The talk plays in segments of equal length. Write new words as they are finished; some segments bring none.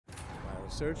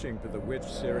Searching for the witch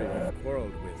Ciri had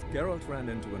quarreled with, Geralt ran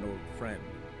into an old friend,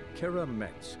 Kira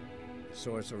Metz. The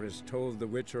sorceress told the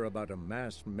Witcher about a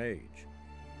masked mage.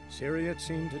 Ciri had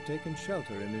seemed to have taken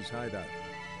shelter in his hideout.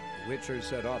 The Witcher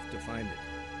set off to find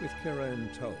it, with Kira in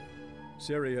tow.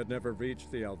 Ciri had never reached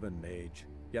the elven mage,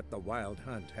 yet the wild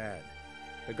hunt had.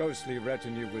 The ghostly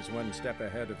retinue was one step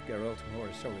ahead of Geralt, or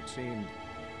so it seemed.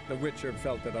 The Witcher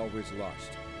felt it all was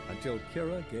lost, until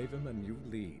Kira gave him a new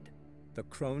lead. The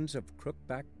Crones of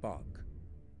Crookback Bog.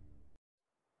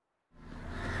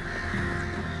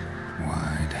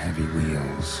 Wide, heavy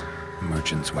wheels.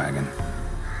 Merchant's wagon.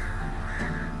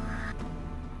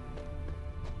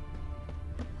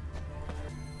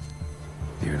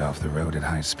 Veered off the road at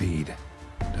high speed.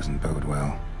 Doesn't bode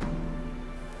well.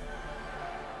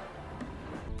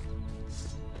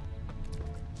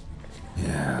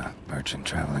 Yeah, merchant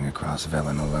traveling across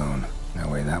Velen alone. No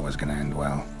way that was gonna end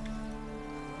well.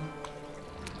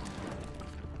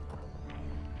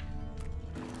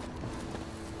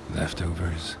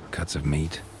 Leftovers, cuts of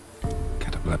meat,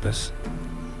 cataplepis.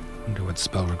 Wonder what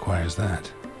spell requires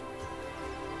that.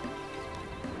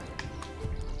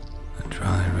 A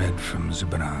dry red from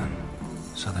Zubaran,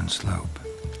 southern slope.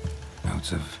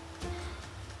 Notes of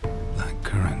black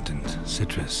currant and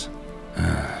citrus.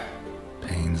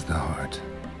 Pains the heart.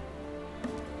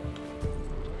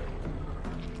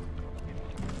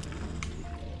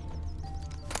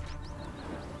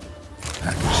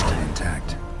 Package still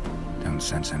intact. Don't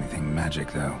sense anything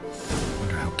magic, though.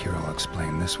 Wonder how Kira will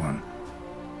explain this one.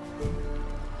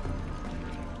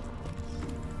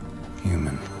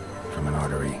 Human. From an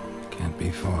artery. Can't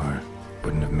be far.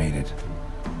 Wouldn't have made it.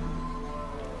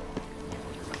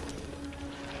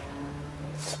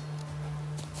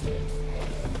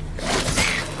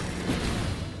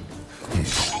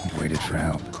 He waited for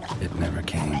help. It never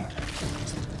came.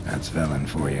 That's Velen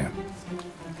for you.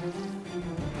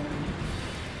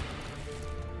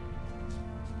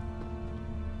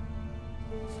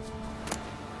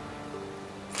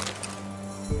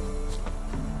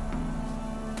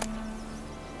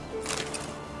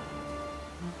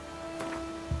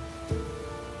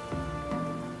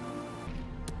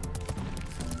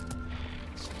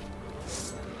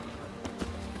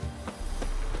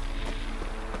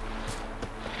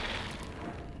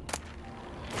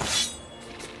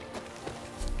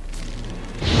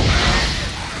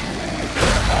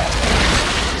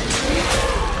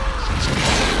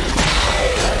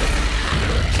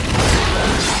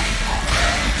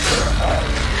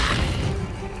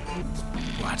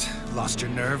 Lost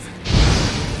your nerve?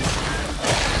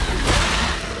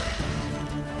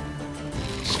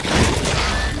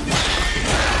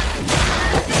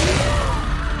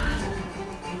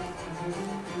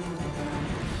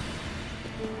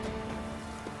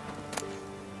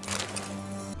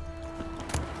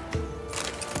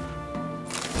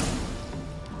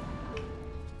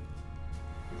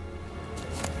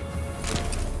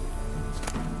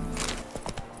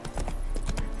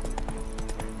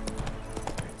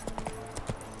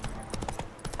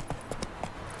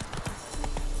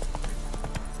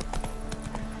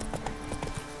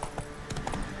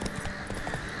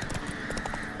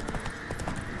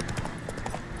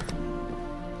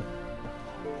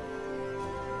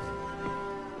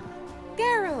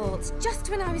 Just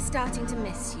when I was starting to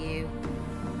miss you.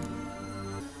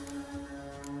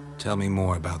 Tell me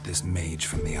more about this mage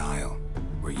from the Isle.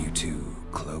 Were you two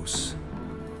close?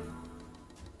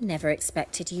 Never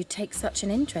expected you'd take such an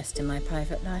interest in my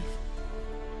private life.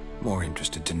 More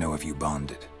interested to know if you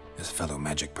bonded as fellow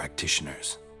magic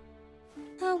practitioners.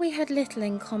 Oh, we had little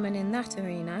in common in that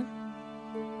arena.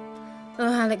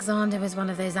 Oh, Alexander was one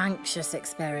of those anxious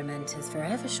experimenters,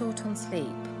 forever short on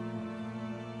sleep.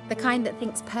 The kind that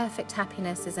thinks perfect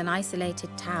happiness is an isolated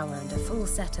tower and a full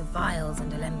set of vials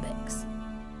and alembics.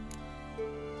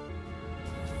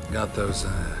 Got those,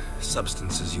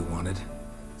 substances you wanted?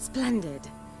 Splendid.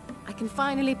 I can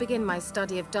finally begin my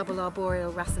study of double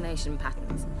arboreal racination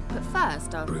patterns. But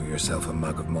first, I'll... Brew yourself a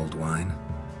mug of mulled wine?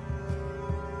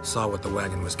 Saw what the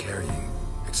wagon was carrying.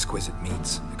 Exquisite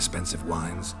meats, expensive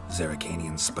wines,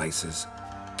 Zerrikanian spices.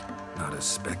 Not a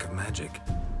speck of magic.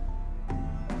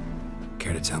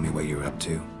 Care to tell me what you're up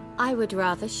to? I would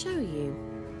rather show you,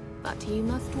 but you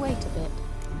must wait a bit.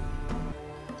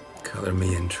 Color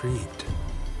me intrigued.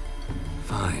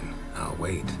 Fine, I'll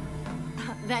wait.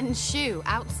 Then shoo,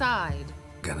 outside.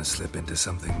 Gonna slip into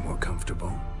something more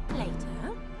comfortable?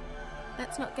 Later.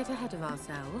 Let's not get ahead of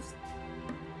ourselves.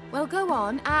 Well, go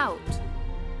on, out.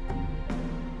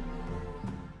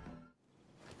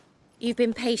 You've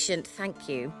been patient, thank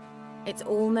you. It's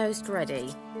almost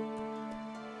ready.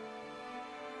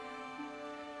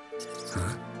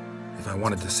 Huh? If I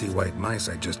wanted to see white mice,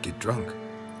 I'd just get drunk.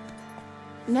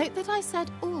 Note that I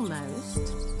said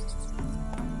almost.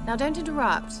 Now don't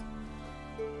interrupt.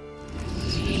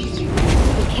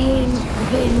 Became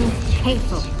within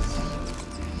hateful.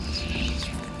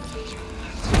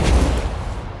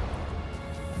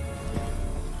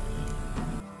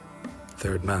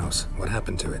 Third mouse. What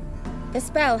happened to it? The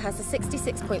spell has a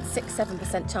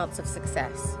 66.67% chance of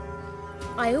success.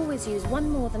 I always use one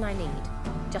more than I need,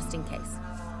 just in case.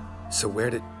 So where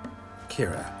did...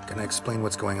 Kira, can I explain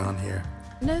what's going on here?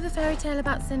 Know the fairy tale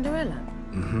about Cinderella?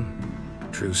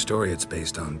 Mm-hmm. True story it's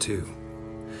based on, too.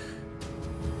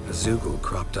 A Zoogle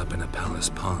cropped up in a palace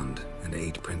pond and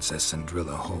ate Princess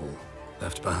Cinderella whole.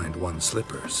 Left behind one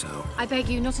slipper, so... I beg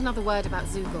you, not another word about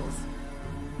Zoogles.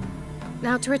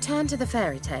 Now, to return to the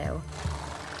fairy tale,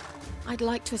 I'd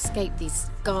like to escape these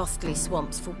ghastly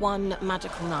swamps for one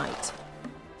magical night.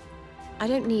 I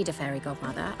don't need a fairy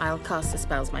godmother, I'll cast the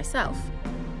spells myself.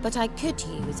 But I could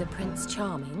use a Prince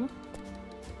Charming.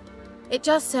 It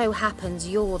just so happens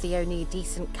you're the only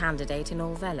decent candidate in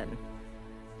all Velen.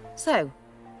 So,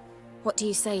 what do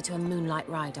you say to a moonlight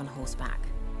ride on horseback?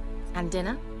 And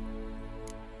dinner?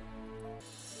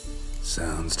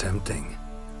 Sounds tempting.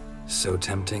 So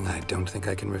tempting, I don't think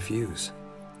I can refuse.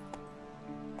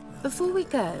 Before we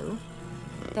go,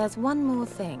 there's one more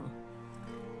thing.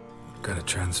 Gotta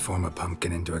transform a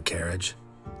pumpkin into a carriage?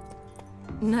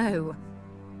 No.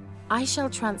 I shall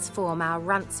transform our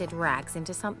rancid rags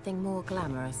into something more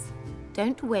glamorous.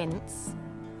 Don't wince.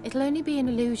 It'll only be an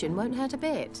illusion, won't hurt a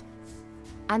bit.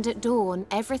 And at dawn,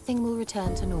 everything will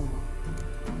return to normal.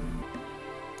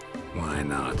 Why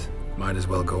not? Might as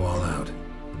well go all out.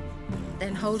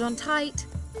 Then hold on tight.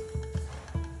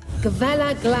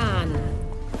 Gavella Glan.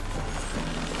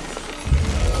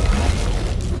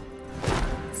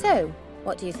 So,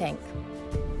 what do you think?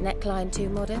 Neckline too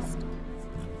modest?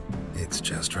 It's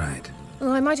just right.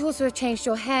 Oh, I might also have changed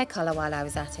your hair colour while I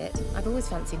was at it. I've always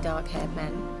fancied dark-haired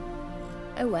men.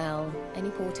 Oh well, any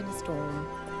port in a storm.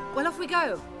 Well, off we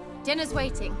go. Dinner's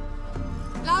waiting.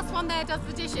 Last one there does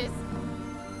the dishes.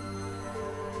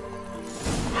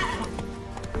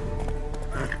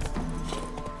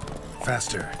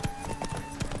 Faster.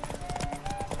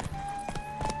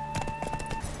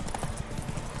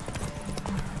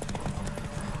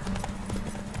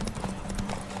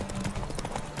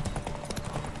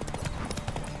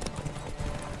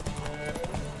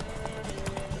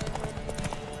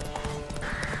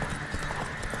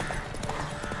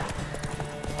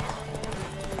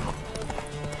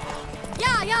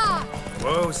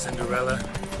 Whoa, Cinderella.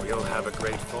 We'll have a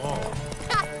great fall.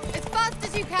 Ha! As fast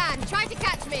as you can. Try to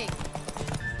catch me.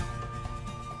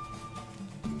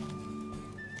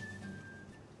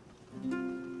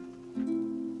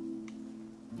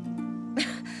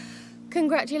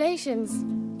 Congratulations.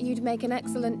 You'd make an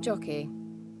excellent jockey.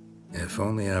 If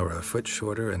only I were a foot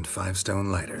shorter and 5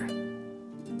 stone lighter.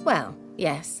 Well,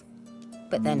 yes.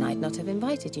 But then I'd not have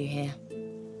invited you here.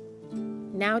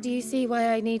 Now do you see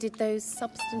why I needed those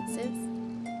substances?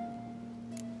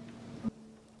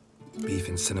 Beef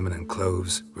and cinnamon and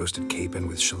cloves, roasted capon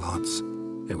with shallots.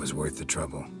 It was worth the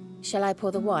trouble. Shall I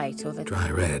pour the white or the...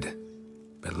 Dry red,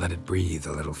 but let it breathe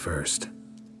a little first.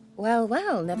 Well,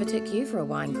 well, never took you for a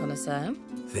wine connoisseur.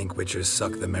 Think witchers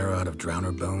suck the marrow out of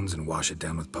drowner bones and wash it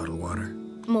down with puddle water?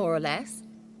 More or less.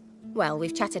 Well,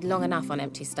 we've chatted long enough on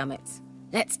empty stomachs.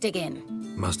 Let's dig in.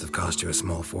 Must have cost you a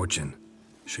small fortune.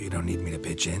 Sure you don't need me to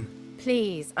pitch in?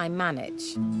 Please, I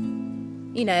manage.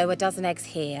 You know, a dozen eggs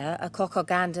here, a cock or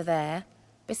gander there.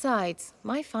 Besides,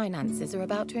 my finances are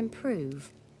about to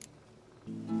improve.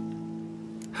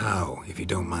 How, if you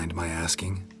don't mind my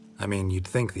asking? I mean, you'd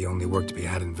think the only work to be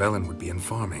had in Velen would be in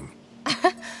farming.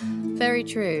 Very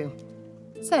true.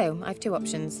 So, I've 2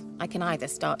 options. I can either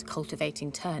start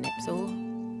cultivating turnips or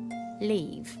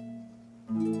leave.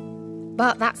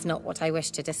 But that's not what I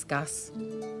wish to discuss.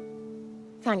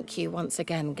 Thank you once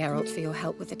again, Geralt, for your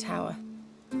help with the tower.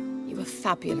 You were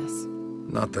fabulous.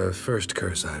 Not the first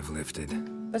curse I've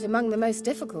lifted. But among the most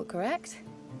difficult, correct?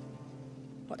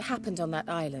 What happened on that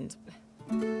island?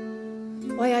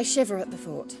 Why, I shiver at the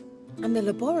thought. And the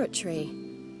laboratory.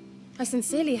 I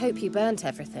sincerely hope you burnt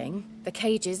everything. The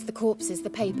cages, the corpses, the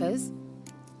papers.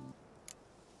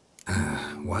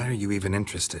 Why are you even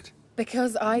interested?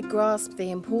 Because I grasp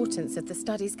the importance of the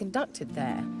studies conducted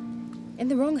there. In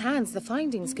the wrong hands, the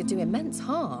findings could do immense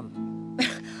harm.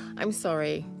 I'm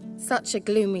sorry. Such a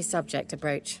gloomy subject to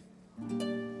broach.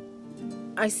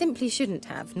 I simply shouldn't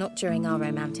have, not during our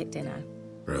romantic dinner.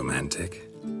 Romantic?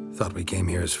 Thought we came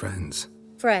here as friends.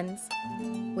 Friends,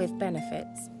 with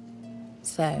benefits.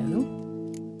 So...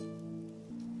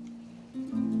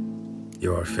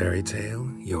 Your fairy tale,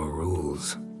 your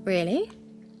rules. Really?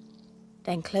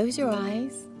 Then close your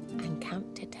eyes and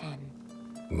count to 10.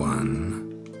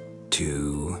 1,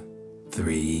 2,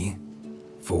 3,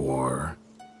 4.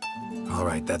 All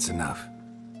right, that's enough.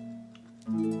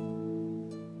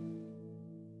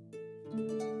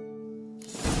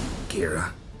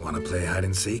 Kira, want to play hide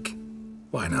and seek?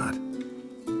 Why not?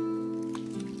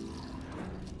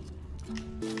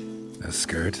 A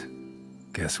skirt?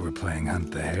 Guess we're playing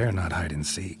hunt the hare, not hide and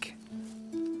seek.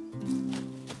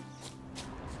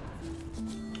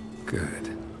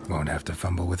 Good. Won't have to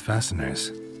fumble with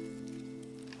fasteners.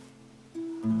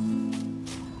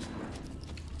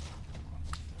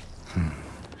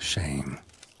 Shame.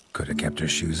 Could have kept her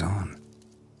shoes on.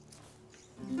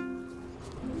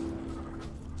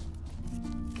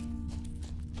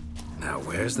 Now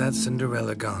where's that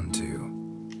Cinderella gone to?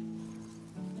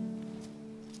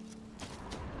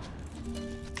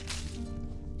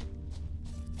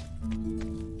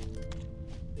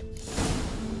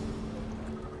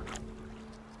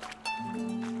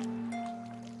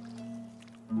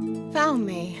 Found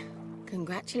me.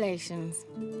 Congratulations.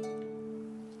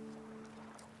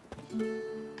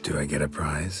 Do I get a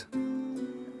prize?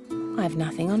 I have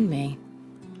nothing on me,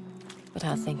 but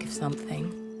I'll think of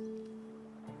something.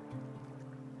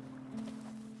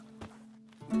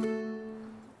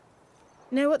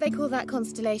 Know what they call that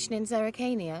constellation in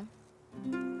Zerrikania?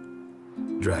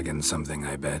 Dragon something,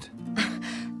 I bet.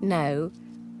 No,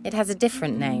 it has a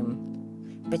different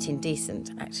name, but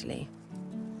indecent, actually.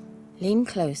 Lean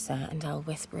closer and I'll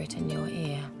whisper it in your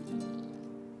ear.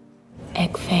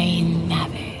 Egfain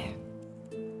Nave.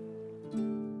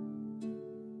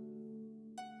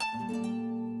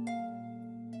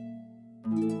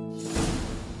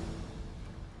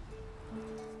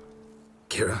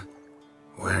 Kira?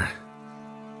 Where?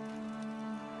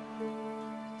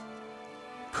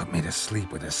 Put me to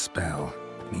sleep with a spell.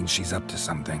 Means she's up to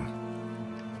something.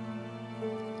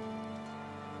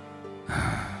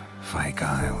 Fyke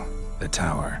Isle. The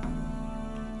tower.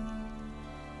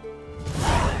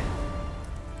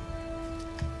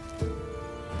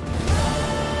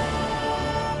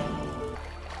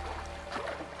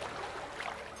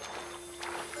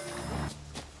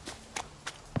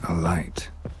 A light.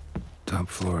 Top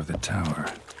floor of the tower.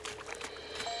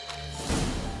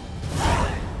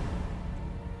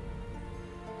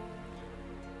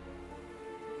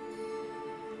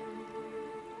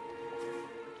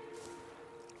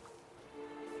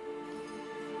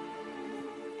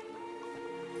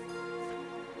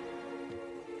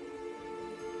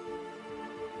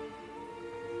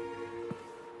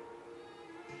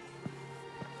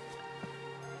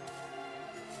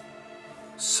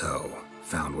 So,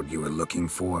 found what you were looking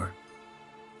for?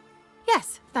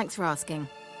 Yes, thanks for asking.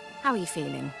 How are you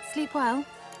feeling? Sleep well?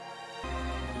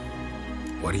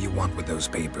 What do you want with those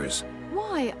papers?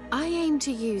 Why, I aim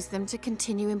to use them to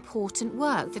continue important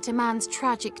work that a man's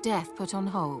tragic death put on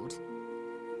hold.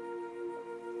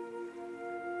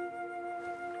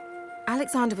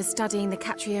 Alexander was studying the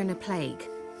Catriona plague.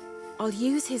 I'll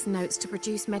use his notes to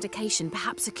produce medication,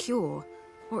 perhaps a cure,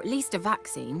 or at least a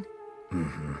vaccine.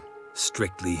 Mm-hmm.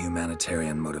 Strictly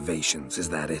humanitarian motivations, is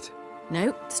that it?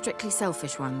 No, strictly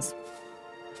selfish ones.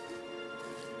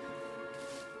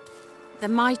 The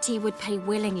mighty would pay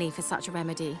willingly for such a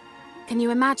remedy. Can you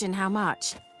imagine how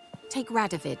much? Take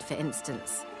Radovid, for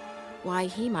instance. Why,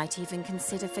 he might even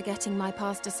consider forgetting my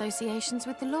past associations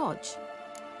with the Lodge.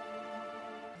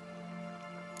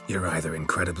 You're either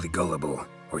incredibly gullible,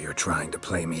 or you're trying to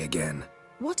play me again.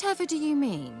 Whatever do you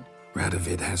mean?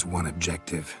 Radovid has one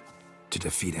objective. To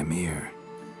defeat Emir.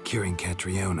 Curing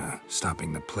Catriona,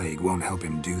 stopping the plague, won't help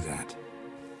him do that.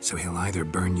 So he'll either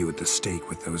burn you at the stake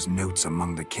with those notes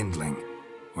among the kindling,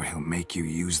 or he'll make you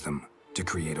use them to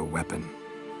create a weapon.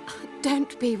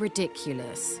 Don't be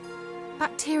ridiculous.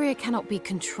 Bacteria cannot be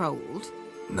controlled.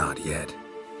 Not yet.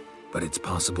 But it's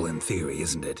possible in theory,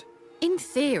 isn't it? In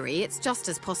theory, it's just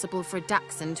as possible for a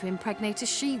Dachshund to impregnate a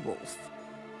she-wolf.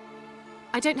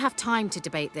 I don't have time to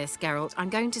debate this, Geralt. I'm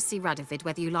going to see Radovid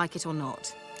whether you like it or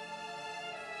not.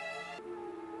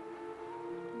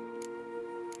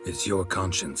 It's your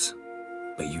conscience.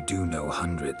 But you do know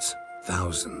hundreds,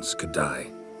 thousands could die.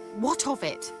 What of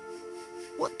it?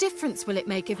 What difference will it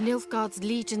make if Nilfgaard's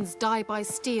legions die by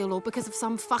steel or because of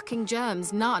some fucking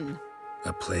germs? None.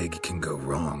 A plague can go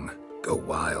wrong, go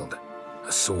wild.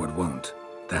 A sword won't.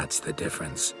 That's the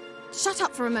difference. Shut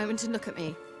up for a moment and look at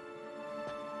me.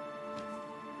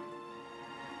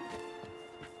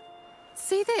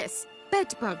 See this?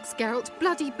 Bedbugs, Geralt.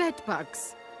 Bloody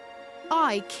bedbugs.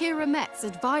 I, Kira Metz,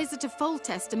 advisor to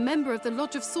Foltest, a member of the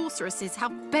Lodge of Sorceresses,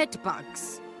 have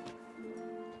bedbugs.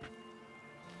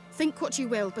 Think what you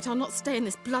will, but I'll not stay in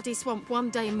this bloody swamp one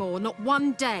day more, not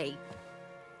one day.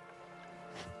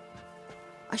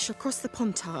 I shall cross the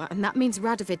Pontar, and that means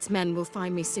Radovid's men will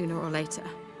find me sooner or later.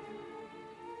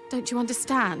 Don't you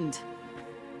understand?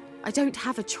 I don't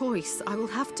have a choice. I will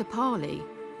have to parley.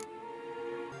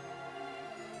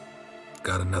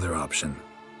 Got another option.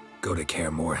 Go to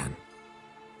Kaer Morhen.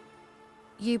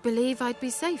 You believe I'd be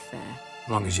safe there?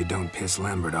 Long as you don't piss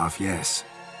Lambert off, yes.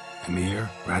 Emir,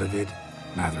 Radovid,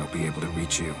 neither will be able to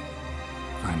reach you.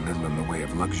 Find little in the way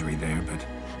of luxury there, but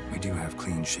we do have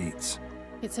clean sheets.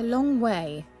 It's a long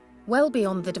way, well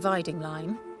beyond the dividing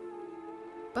line.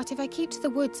 But if I keep to the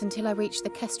woods until I reach the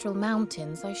Kestrel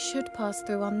Mountains, I should pass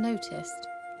through unnoticed.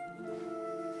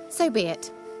 So be it.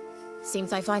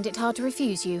 Seems I find it hard to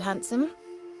refuse you, handsome.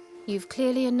 You've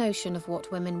clearly a notion of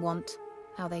what women want,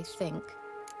 how they think.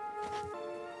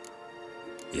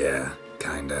 Yeah,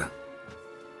 kinda.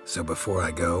 So before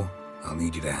I go, I'll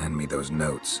need you to hand me those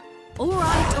notes. All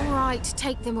right,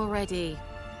 take them already.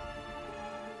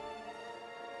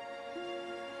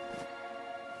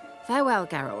 Farewell,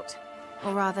 Geralt.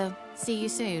 Or rather, see you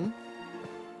soon.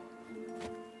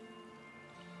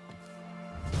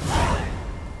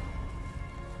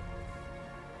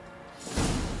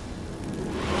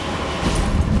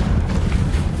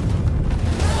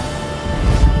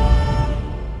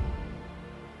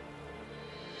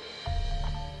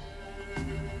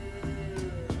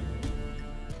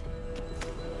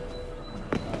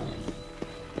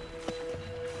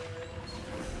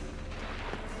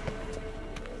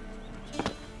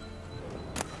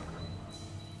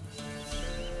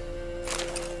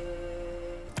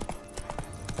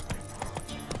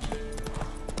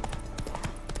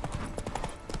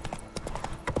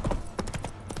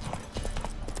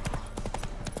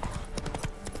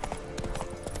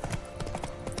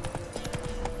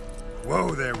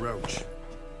 Whoa there, Roach.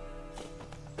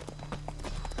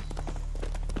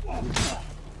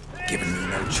 Giving me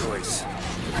no choice.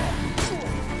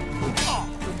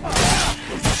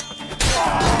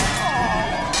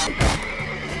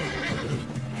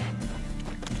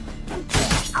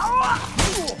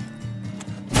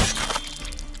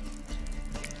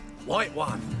 White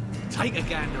one, take a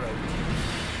gander over.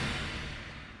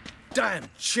 Damn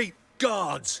cheap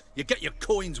guards! You get your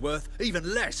coin's worth,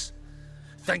 even less.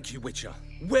 Thank you, Witcher.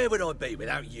 Where would I be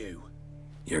without you?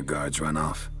 Your guards run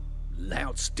off.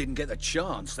 Louts didn't get the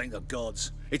chance, thank the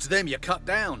gods. It's them you cut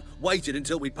down, waited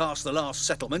until we passed the last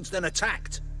settlements, then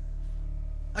attacked.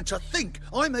 And to think,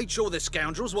 I made sure the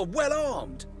scoundrels were well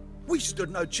armed. We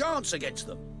stood no chance against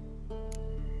them.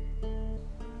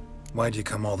 Why'd you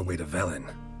come all the way to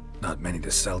Velen? Not many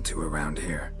to sell to around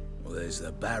here. Well, there's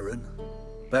the Baron.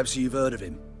 Perhaps you've heard of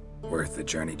him. Worth the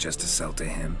journey just to sell to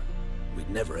him? We'd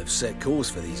never have set course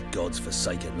for these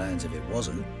gods-forsaken lands if it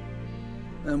wasn't.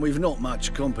 And we've not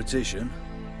much competition.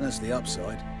 That's the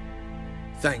upside.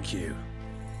 Thank you.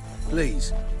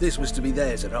 Please, this was to be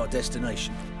theirs at our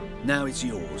destination. Now it's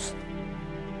yours.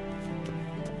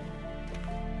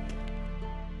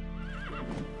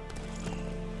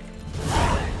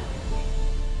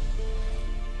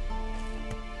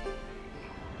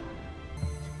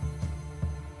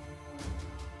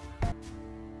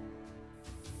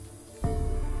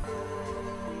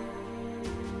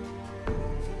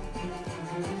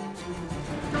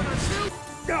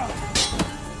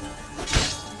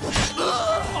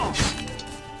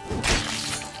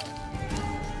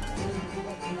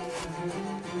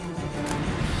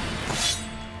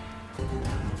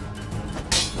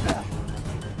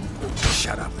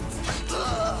 Shut up and fight.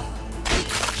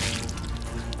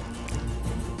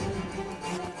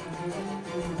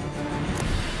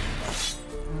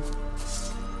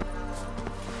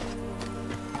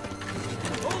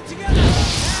 All together!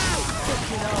 Now!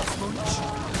 Fucking arse munch!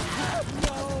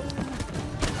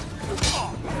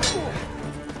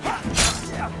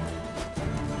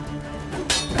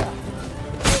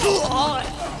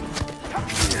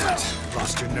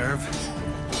 Lost your nerve?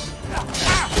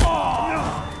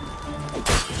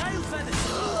 Tail feathers!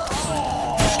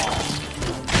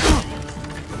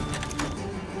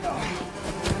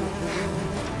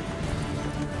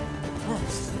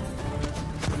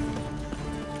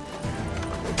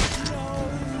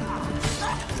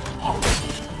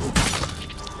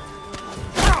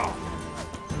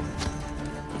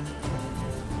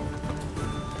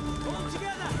 All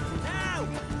together! Now!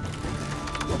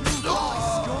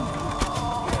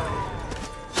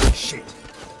 Shit.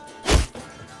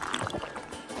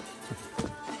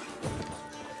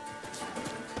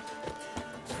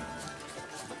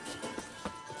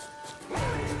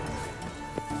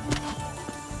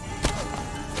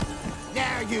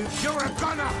 Now you're a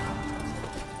gunner!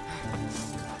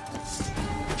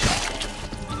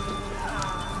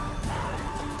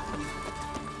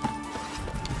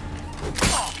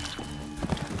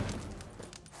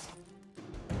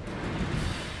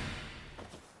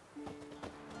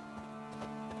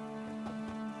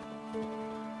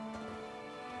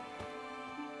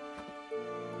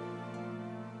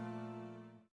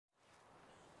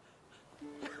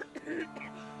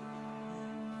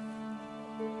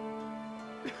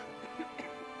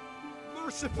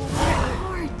 merciful will.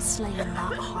 Hard slaying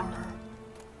that horror.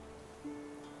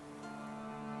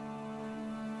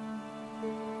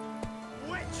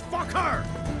 Witch fucker!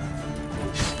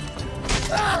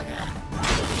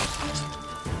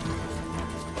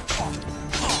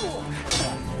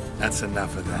 That's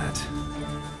enough of that.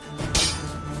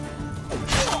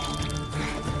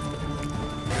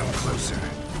 Come closer.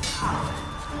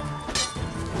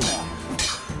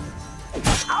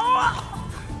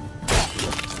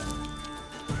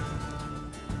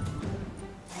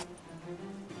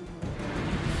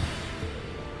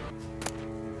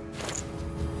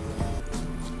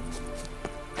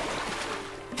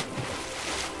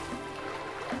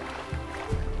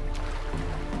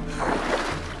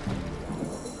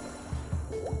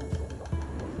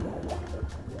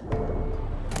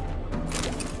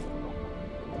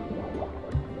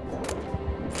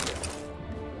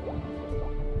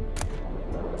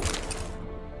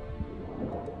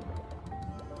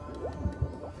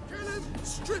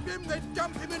 Strip him, then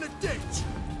dump him in a ditch!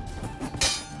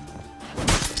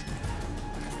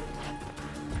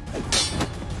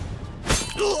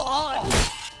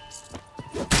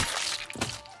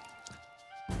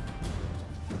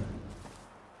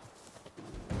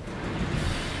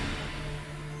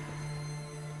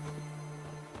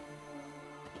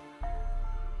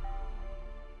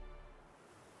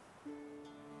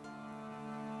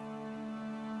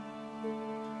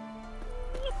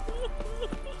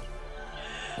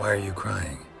 Why are you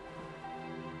crying?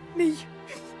 Me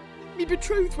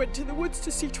betrothed went to the woods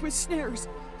to see to his snares.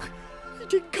 He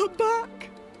didn't come back.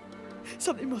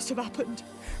 Something must have happened.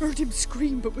 Heard him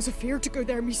scream, but was afeard to go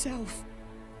there myself.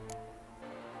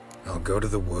 I'll go to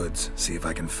the woods, see if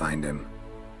I can find him.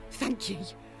 Thank ye.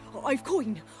 I've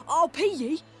coin. I'll pay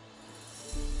ye.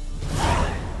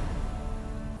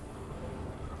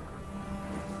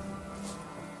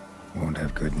 Won't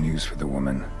have good news for the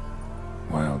woman.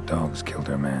 Wild dogs killed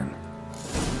her man.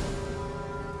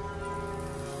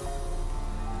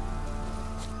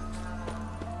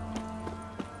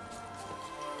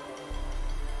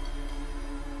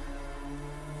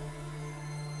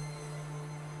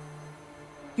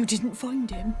 You didn't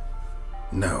find him?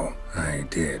 No, I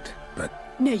did,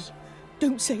 but... Nay,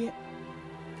 don't say it.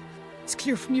 It's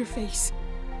clear from your face.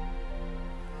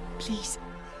 Please,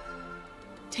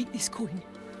 take this coin.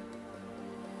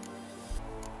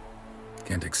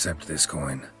 Can't accept this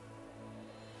coin.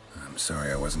 I'm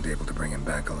sorry I wasn't able to bring him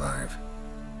back alive.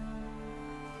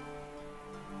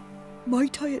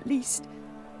 Might I at least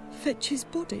fetch his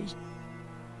body?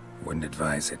 Wouldn't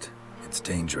advise it. It's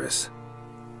dangerous.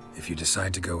 If you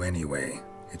decide to go anyway,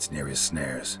 it's near his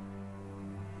snares.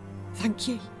 Thank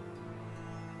ye.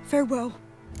 Farewell.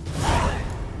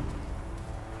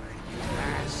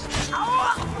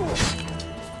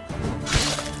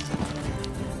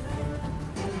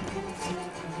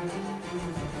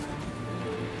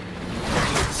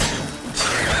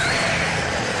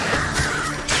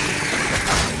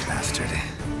 Bastard.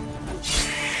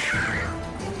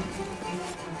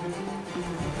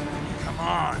 Come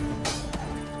on!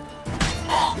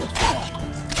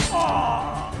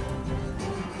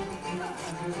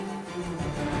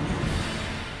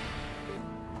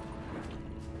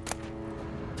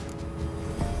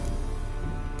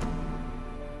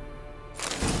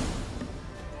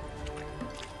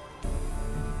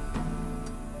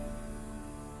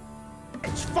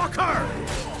 It's fucker!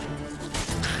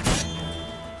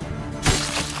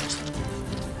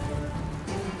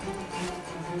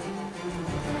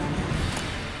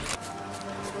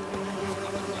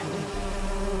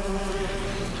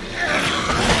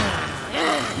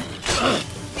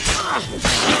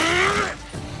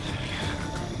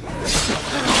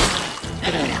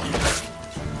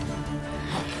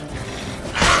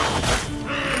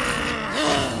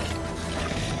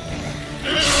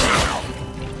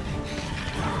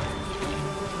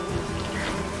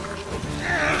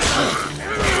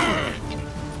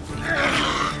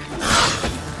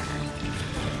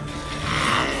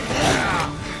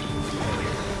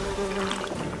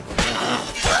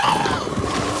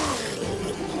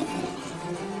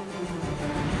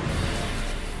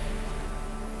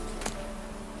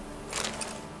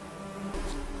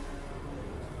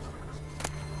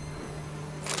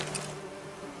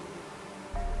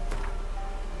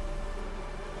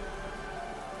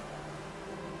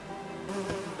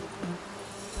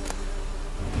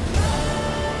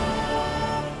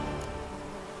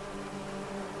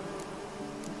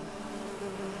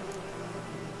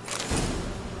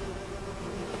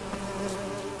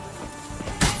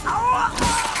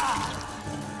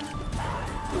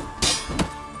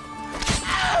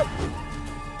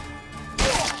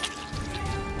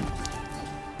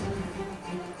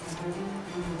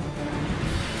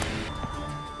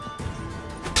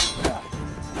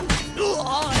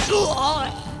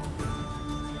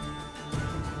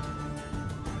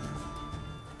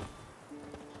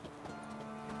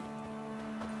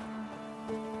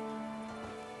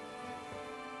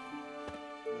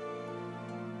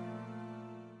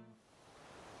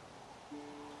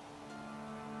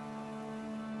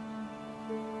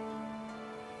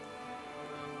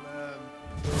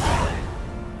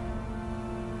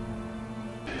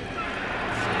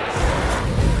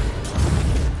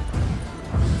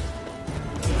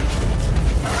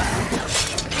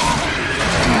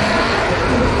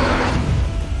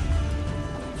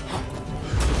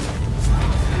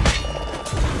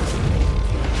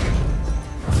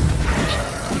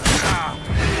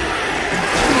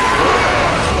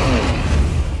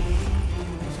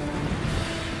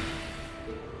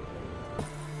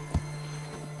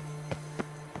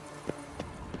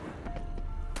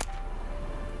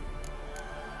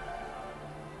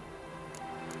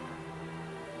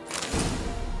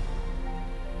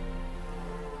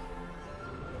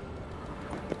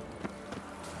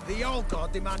 The old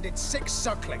god demanded 6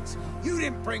 sucklings. You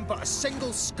didn't bring but a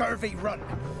single scurvy runt.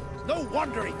 No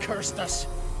wonder he cursed us.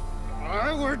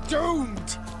 We're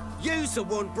doomed. You's the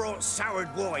one brought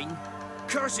soured wine.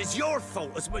 Curse is your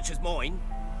fault as much as mine.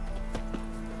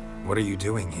 What are you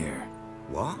doing here?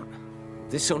 What?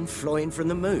 The sun flying from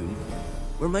the moon?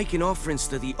 We're making offerings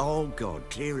to the old god,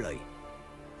 clearly.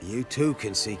 You too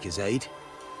can seek his aid.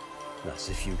 That's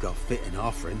if you got fitting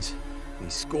offerings. We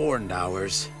scorned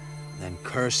ours, then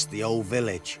cursed the old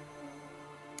village.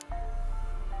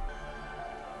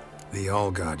 The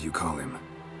All-God, you call him.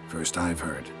 First I've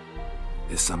heard.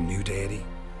 Is some new deity?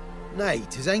 Nay,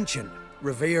 'tis ancient,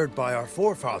 revered by our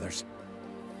forefathers.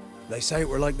 They say it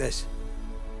were like this.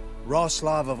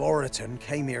 Roslav of Oriton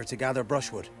came here to gather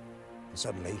brushwood. And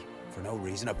suddenly, for no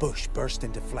reason, a bush burst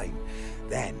into flame.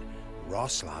 Then,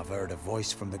 Roslav heard a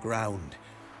voice from the ground,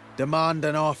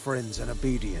 demanding offerings and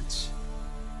obedience.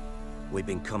 We've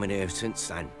been coming here since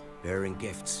then, bearing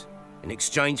gifts, in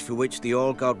exchange for which the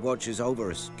All-God watches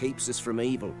over us, keeps us from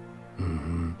evil.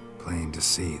 Mm-hmm. Plain to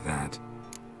see that.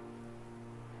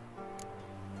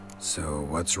 So,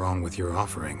 what's wrong with your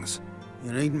offerings?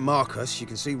 You needn't mock us. You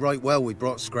can see right well we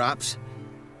brought scraps.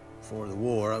 Before the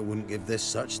war, I wouldn't give this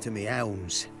such to me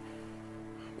hounds.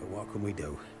 But what can we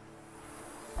do?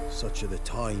 Such are the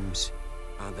times.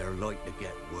 And they're like to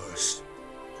get worse.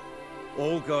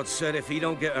 All-God said if he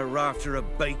don't get a rafter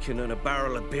of bacon and a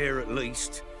barrel of beer at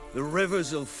least, the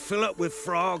rivers will fill up with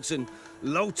frogs and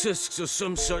locusts or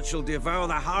some such will devour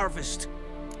the harvest.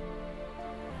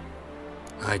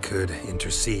 I could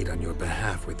intercede on your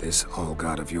behalf with this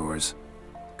All-God of yours.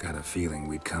 Got a feeling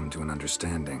we'd come to an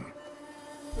understanding.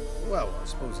 Well, I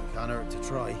suppose it can't hurt to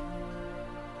try.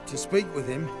 To speak with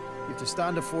him, you have to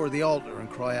stand before the altar and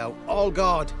cry out,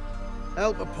 All-God,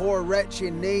 help a poor wretch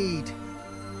in need.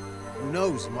 Who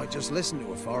knows, he might just listen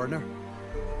to a foreigner.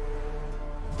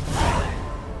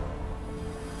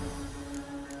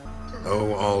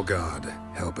 Oh, All-God,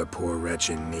 help a poor wretch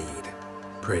in need.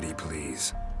 Pretty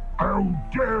please. How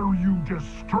dare you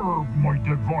disturb my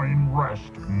divine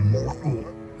rest, mortal?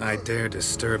 I dare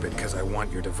disturb it because I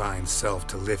want your divine self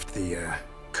to lift the,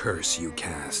 curse you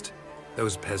cast.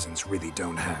 Those peasants really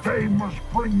don't have... They must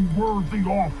bring worthy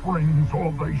offerings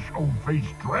or they shall face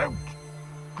drought,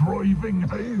 driving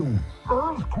hail,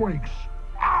 earthquakes,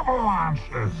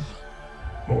 avalanches.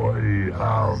 I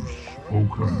have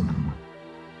spoken.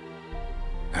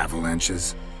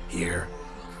 Avalanches? Here?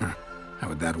 How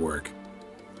would that work?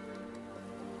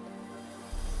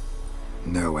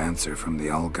 No answer from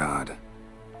the All-God.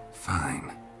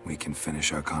 Fine. We can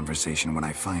finish our conversation when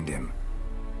I find him.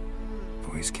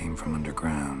 Voice came from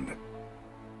underground.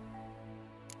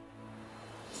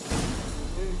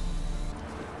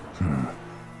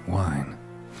 Wine.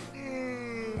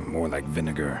 Or more like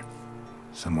vinegar.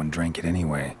 Someone drank it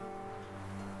anyway.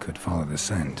 Could follow the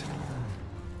scent.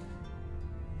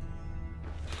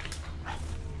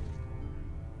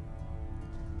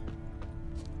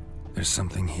 There's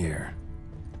something here.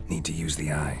 Need to use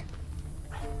the eye.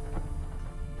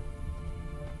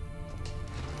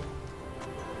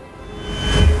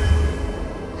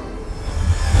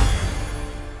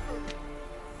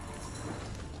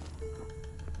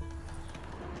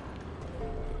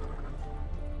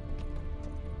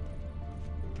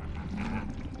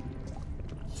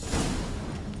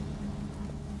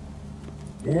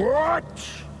 What?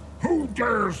 Who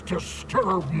dares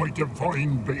disturb my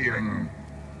divine being?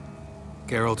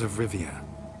 Geralt of Rivia.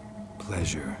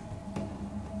 Pleasure.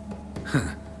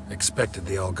 Expected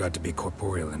the All-God to be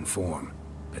corporeal in form,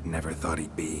 but never thought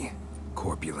he'd be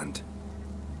corpulent.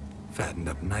 Fattened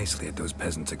up nicely at those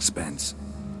peasants' expense.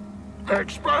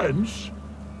 Expense?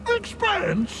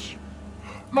 Expense?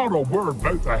 Not a word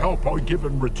about the help I give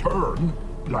in return.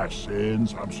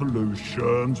 Blessings,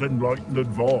 absolutions, enlightened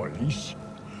advice.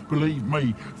 Believe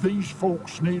me, these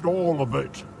folks need all of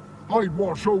it. I'd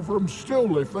watch over them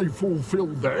still if they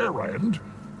fulfilled their end.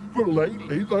 But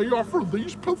lately they offer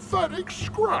these pathetic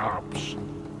scraps.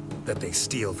 That they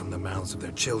steal from the mouths of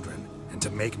their children, and to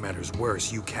make matters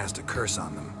worse, you cast a curse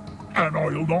on them. And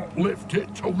I'll not lift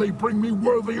it till they bring me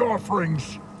worthy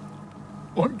offerings.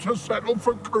 I'm to settle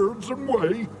for curds and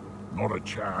whey? Not a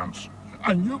chance.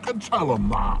 And you can tell them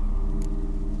that.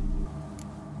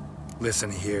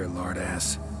 Listen here, Lord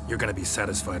Ass. You're gonna be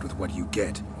satisfied with what you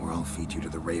get, or I'll feed you to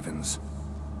the ravens.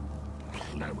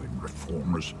 Plowing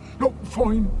reformers. No,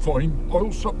 fine, fine.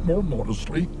 I'll sup more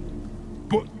modestly.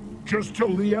 But just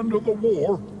till the end of the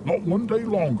war, not one day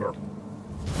longer.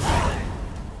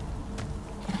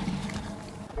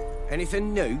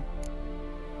 Anything new?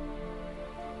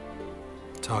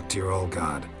 Talk to your old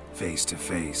god, face to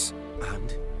face.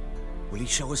 And? Will he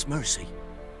show us mercy?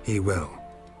 He will.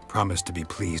 Promise to be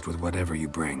pleased with whatever you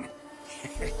bring.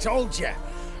 I told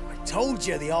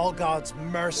you the All God's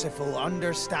merciful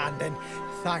understanding.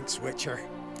 Thanks, Witcher.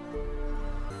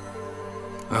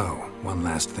 Oh, one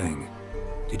last thing.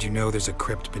 Did you know there's a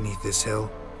crypt beneath this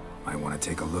hill? Might want to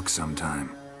take a look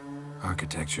sometime.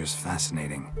 Architecture's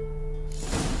fascinating.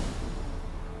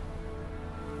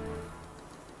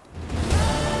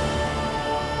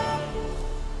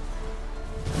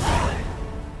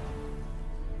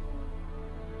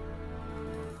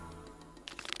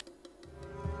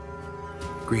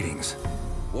 Greetings.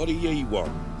 What do ye want?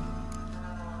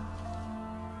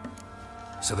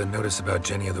 So the notice about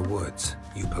Jenny of the Woods,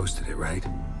 you posted it, right?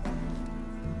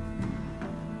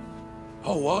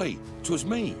 Oh, aye, 'twas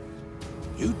me.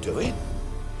 You do it?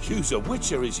 You's a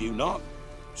witcher, is you not?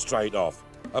 Straight off,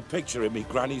 a picture in me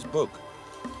granny's book.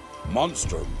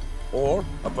 Monstrum, or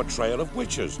a portrayal of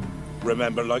witchers.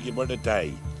 Remember like it were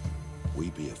today. We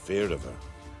be afeard of her.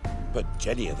 But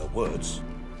Jenny of the Woods,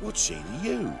 what's she to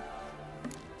you?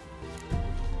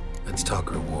 Let's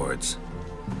talk rewards.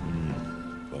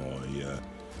 Oh, yeah.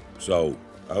 So,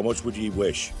 how much would ye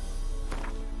wish?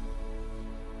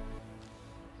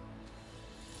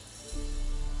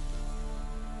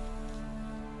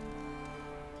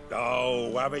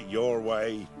 Oh, have it your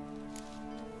way.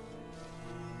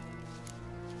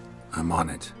 I'm on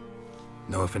it.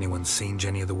 Know if anyone's seen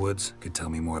Jenny of the Woods? Could tell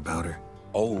me more about her?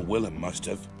 Old Willem must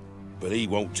have, but he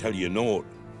won't tell you naught.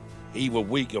 He were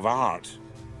weak of heart.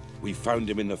 We found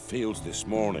him in the fields this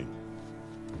morning.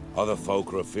 Other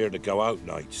folk are afeard to go out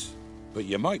nights. But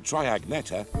you might try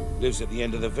Agneta, lives at the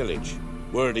end of the village.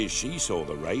 Word is she saw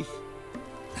the wraith.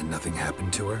 And nothing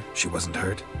happened to her? She wasn't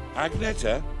hurt?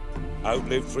 Agneta?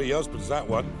 Outlived 3 husbands, that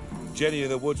one. Jenny of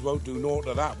the Woods won't do naught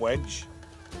to that wench.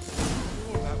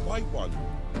 Or that white one.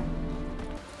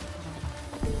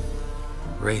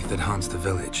 Wraith that haunts the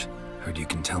village. Heard you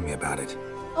can tell me about it.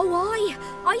 Oh,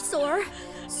 I saw her.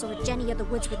 Saw Jenny of the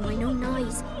Woods with mine own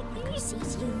eyes. I could see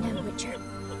you now, Witcher.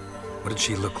 What did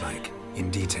she look like? In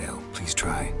detail, please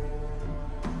try.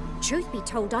 Truth be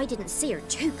told, I didn't see her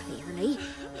too clearly.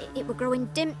 It were growing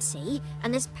dimpsy,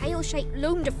 and this pale shape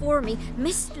loomed afore me,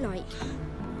 mist-like.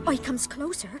 I comes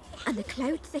closer, and the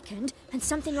cloud thickened, and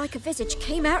something like a visage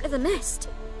came out of the mist.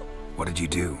 What did you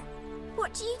do?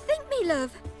 What do you think, me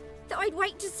love? That I'd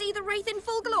wait to see the wraith in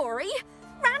full glory?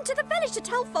 Ran to the village to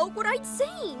tell folk what I'd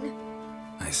seen.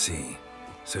 I see.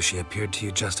 So she appeared to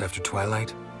you just after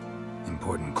twilight?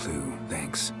 Important clue,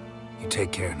 thanks. You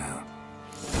take care now.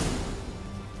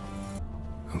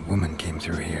 A woman came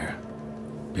through here.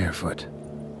 Barefoot.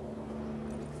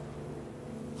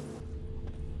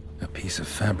 A piece of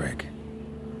fabric.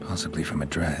 Possibly from a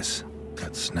dress.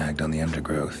 Got snagged on the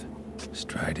undergrowth.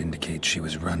 Stride indicates she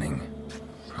was running.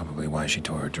 Probably why she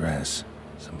tore her dress.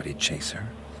 Somebody chase her?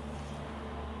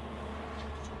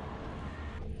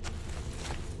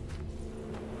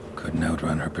 Couldn't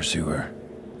outrun her pursuer.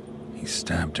 He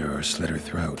stabbed her or slit her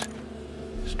throat.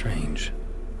 Strange.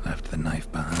 Left the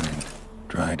knife behind.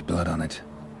 Dried blood on it.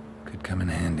 Could come in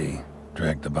handy.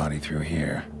 Dragged the body through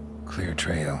here. Clear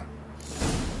trail.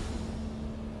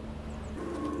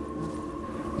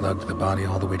 Lugged the body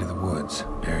all the way to the woods.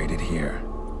 Buried it here.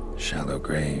 Shallow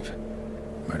grave.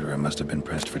 Murderer must have been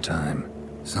pressed for time.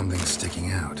 Something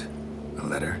sticking out. A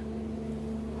letter?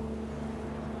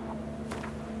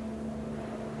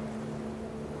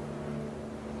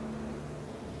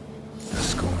 A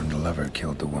scorned lover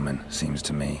killed the woman, seems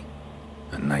to me.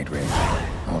 A night raid.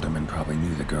 Alderman probably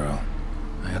knew the girl.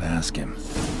 I had to ask him.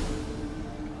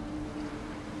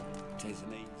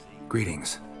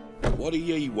 Greetings. What do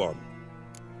ye want?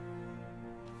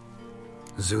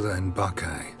 Zula and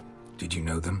Buckeye. Did you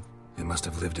know them? They must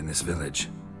have lived in this village.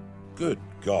 Good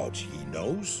God, he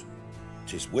knows?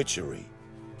 'Tis witchery.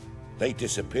 They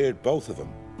disappeared, both of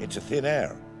them, into thin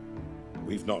air.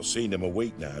 We've not seen them a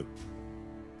week now.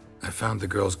 I found the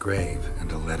girl's grave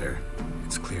and a letter.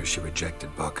 It's clear she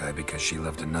rejected Buckeye because she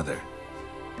loved another.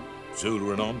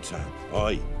 Zula and Ontan,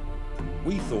 aye.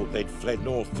 We thought they'd fled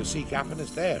north to seek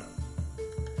happiness there.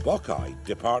 Buckeye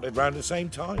departed round the same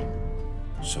time.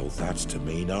 So that's to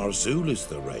mean our Zula's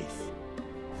the wraith.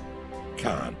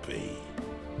 Can't be.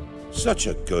 Such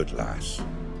a good lass.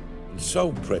 And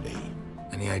so pretty.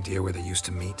 Any idea where they used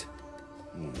to meet?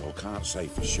 I can't say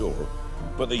for sure.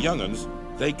 But the young'uns,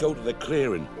 they go to the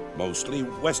clearing, mostly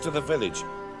west of the village,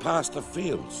 past the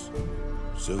fields.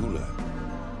 Zula.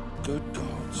 Good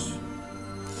gods.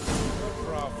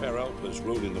 For our fair helpers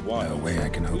ruling the wild. No way I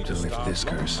can hope to lift this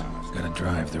curse. Gotta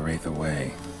drive the wraith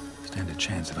away. Stand a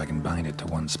chance if I can bind it to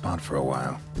one spot for a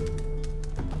while.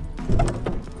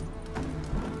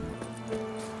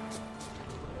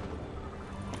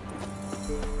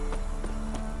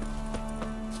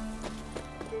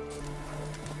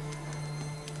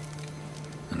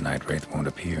 The night wraith won't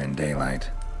appear in daylight.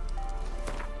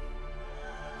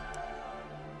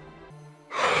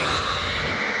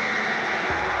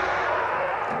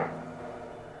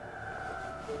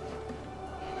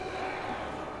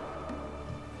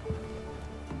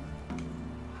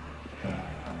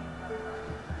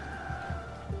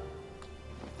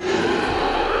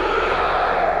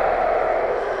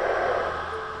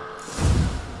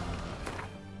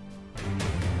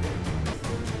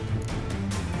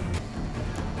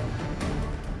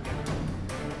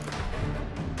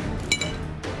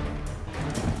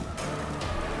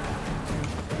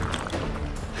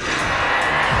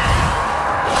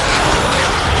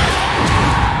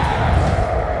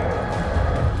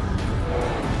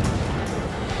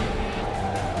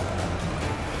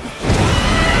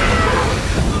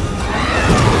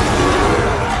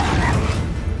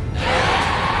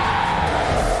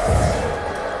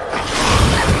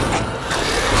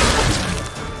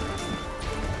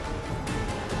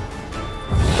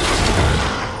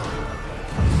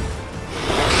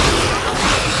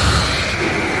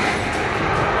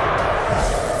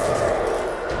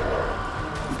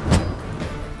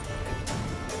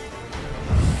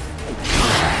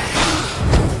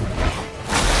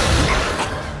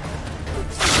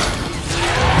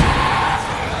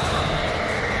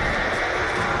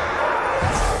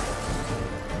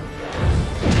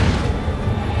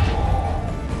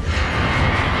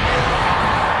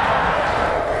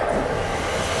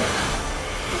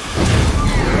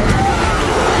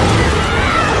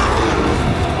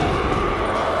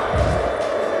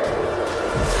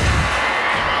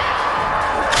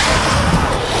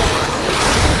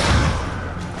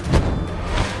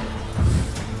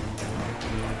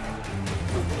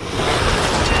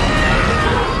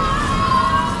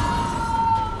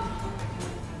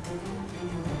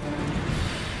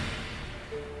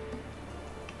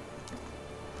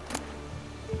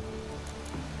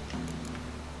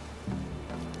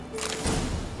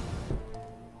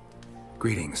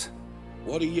 Greetings.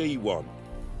 What do ye want?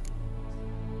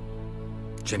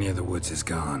 Jenny of the Woods is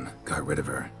gone. Got rid of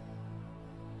her.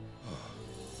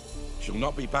 She'll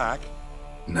not be back?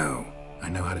 No. I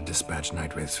know how to dispatch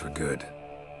night wraiths for good.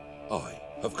 Aye,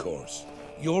 of course.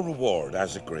 Your reward,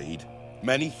 as agreed.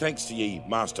 Many thanks to ye,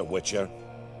 Master Witcher.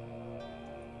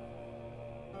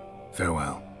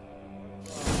 Farewell.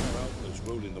 Our outlaws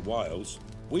ruling the wilds,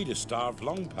 we'd have starved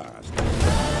long past.